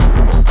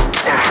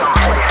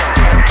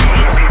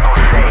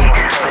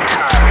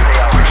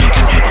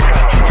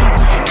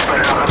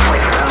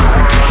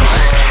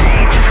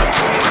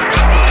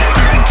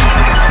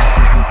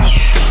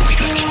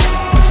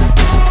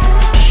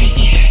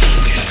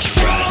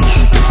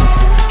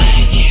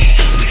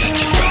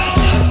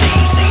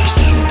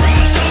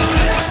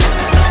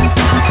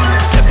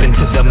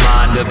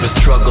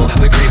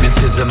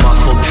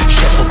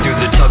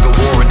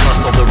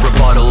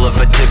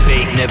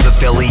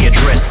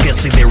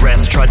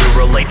to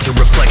relate to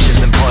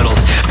reflections and puddles.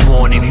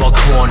 Warning while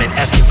cornered,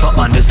 asking for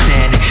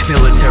understanding.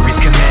 Military's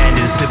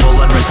commanding, civil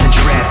unrest and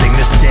trapping.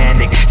 The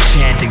standing,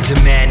 chanting,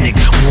 demanding,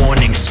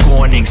 warning,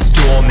 scorning,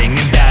 storming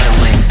and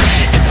battling.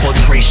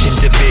 Infiltration,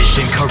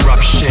 division,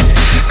 corruption,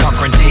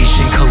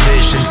 confrontation,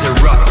 collisions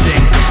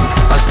erupting.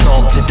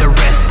 Assaulted,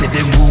 arrested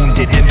and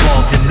wounded,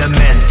 involved in the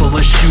mess full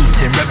of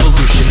shooting.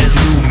 Revolution is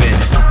looming.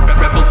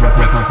 Revolution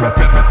is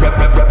looming.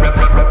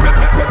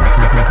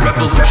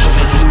 Revolution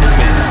is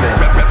looming.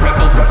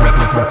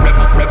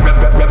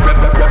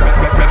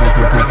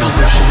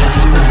 Revolution is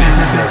looming.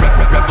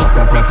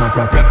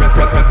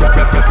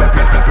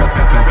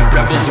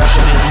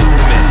 Revolution is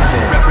looming.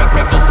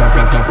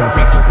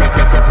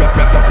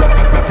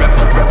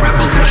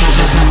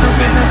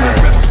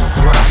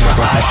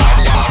 Rise,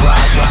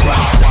 rise,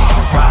 rise,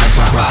 rise,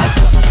 rise,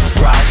 rise,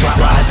 rise,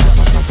 rise, rise,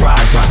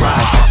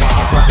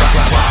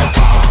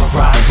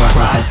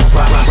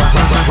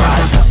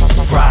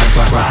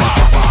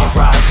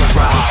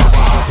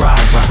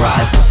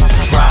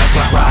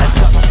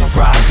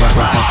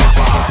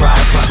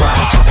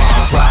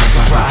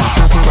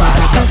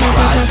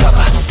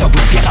 stop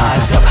with your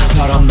eyes up,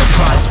 not on the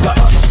prize, but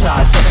to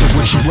size up to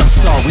what you once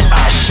saw with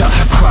eyes shut.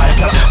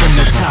 Cries up when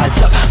the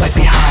tide's up, might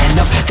be high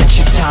enough that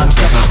your time's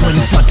up. When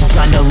it's not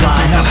designed to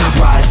line up,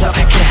 rise up,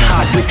 can't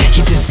hide with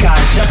your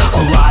disguise up,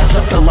 or rise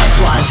up, the light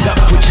blinds up,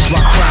 which is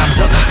why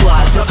crime's up,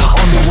 flies up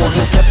on the walls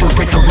that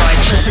separate the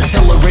righteous,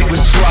 accelerate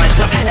with strides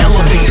up,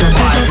 elevate the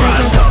mind,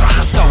 rise up.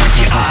 So with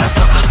your eyes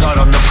up, not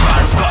on the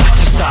prize, but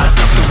to size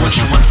up to what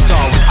you once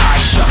saw with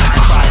eyes shut.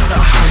 Cries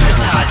up when the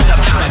tide's up,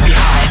 might be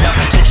high enough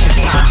that your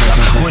time's up.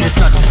 When it's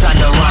not designed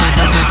to line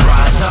up,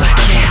 rise up,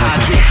 can't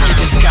hide with your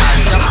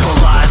disguise up, or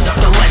lies up,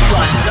 the light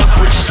blinds up,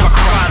 which is why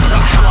crime's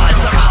up,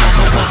 flies up on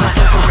the walls that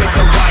separate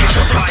the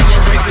righteous,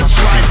 accelerate with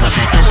strides up,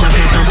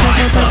 elevate the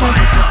rise up.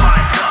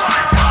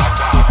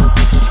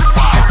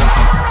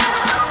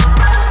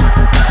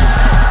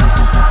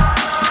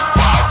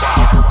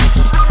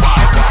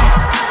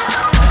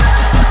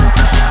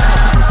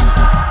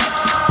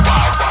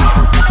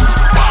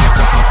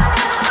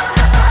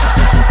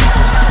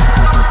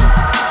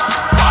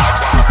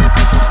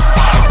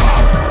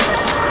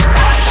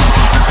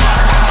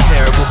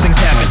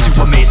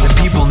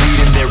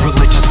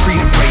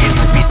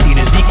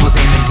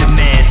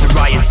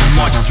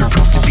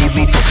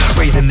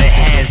 Raising their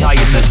hands high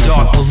in the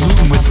dark,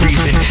 polluting with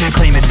reason,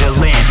 claiming their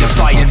land,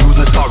 defying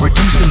rulers, power,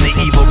 reducing the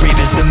evil.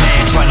 Ravens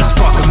demand, trying to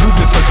spark a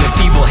movement for the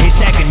feeble.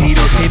 Haystack and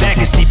needles,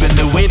 payback is seeping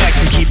the way back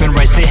to keeping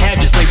rights they have,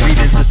 just like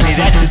breathing. So say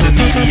that to the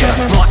media.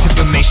 Blocked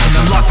information,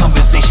 unlocked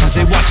conversations.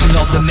 They watching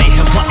all the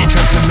mayhem, plotting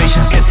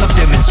transformations, get stuck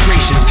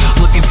demonstrations,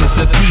 looking for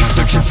the peace,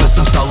 searching for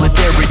some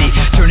solidarity.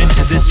 Turning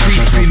to the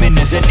streets, screaming,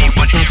 is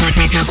anyone hearing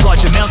me?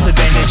 Large amounts of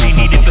energy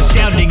needed for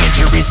astounding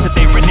injuries, so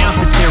they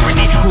renounce the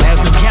tyranny who has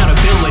no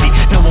accountability.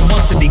 No one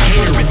wants to be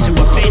catering to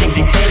a fading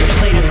dictator,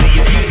 blatantly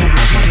abusing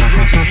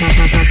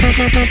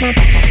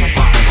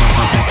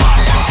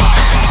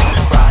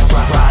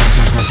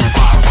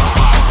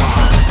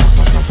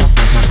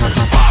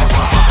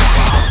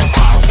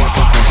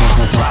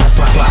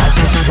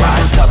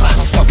rise up,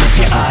 stop with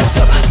your eyes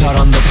up, not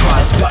on the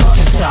prize, but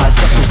to size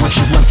up to what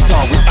you once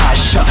saw with eyes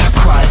shut.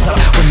 Cries up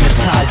when the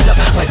tide's up,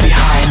 might be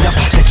high enough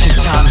that your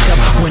time's up.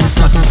 When it's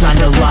not designed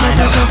to line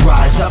up,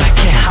 rise up,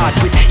 can't hide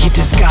with your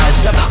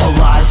disguise up, or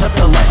lies up,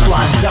 the light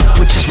blinds up,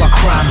 which is why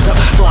crime's up,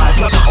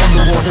 flies up on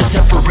the walls that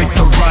separate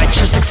the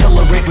righteous,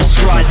 accelerate with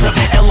strides.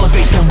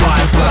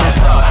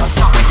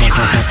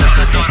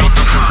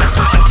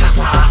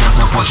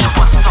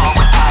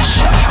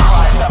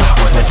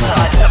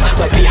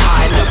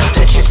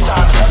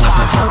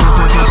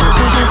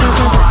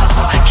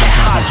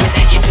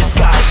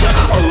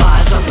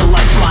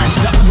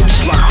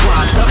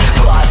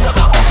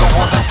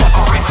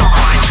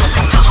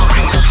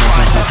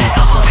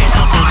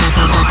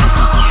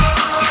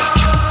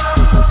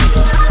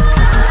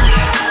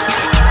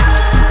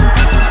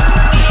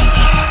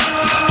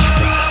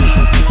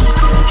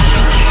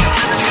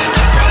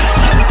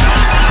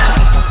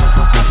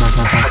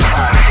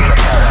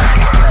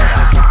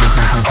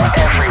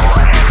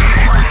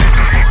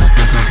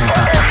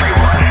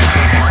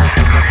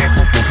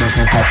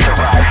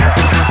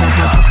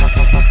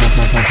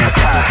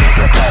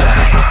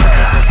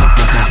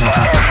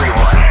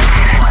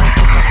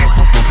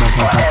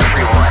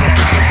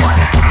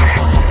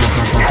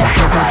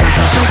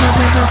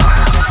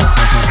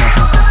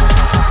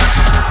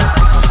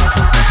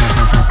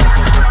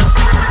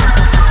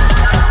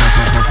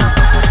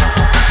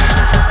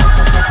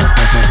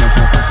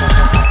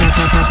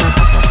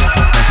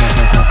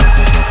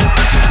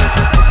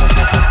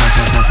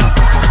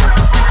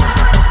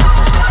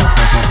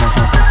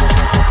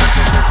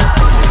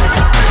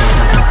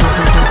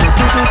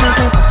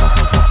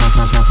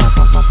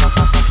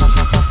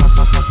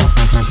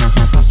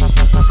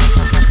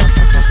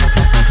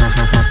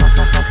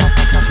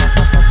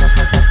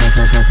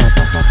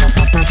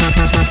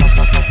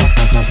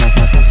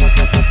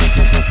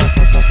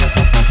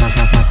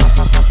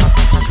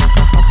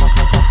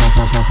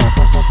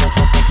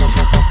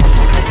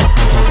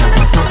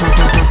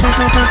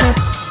 up.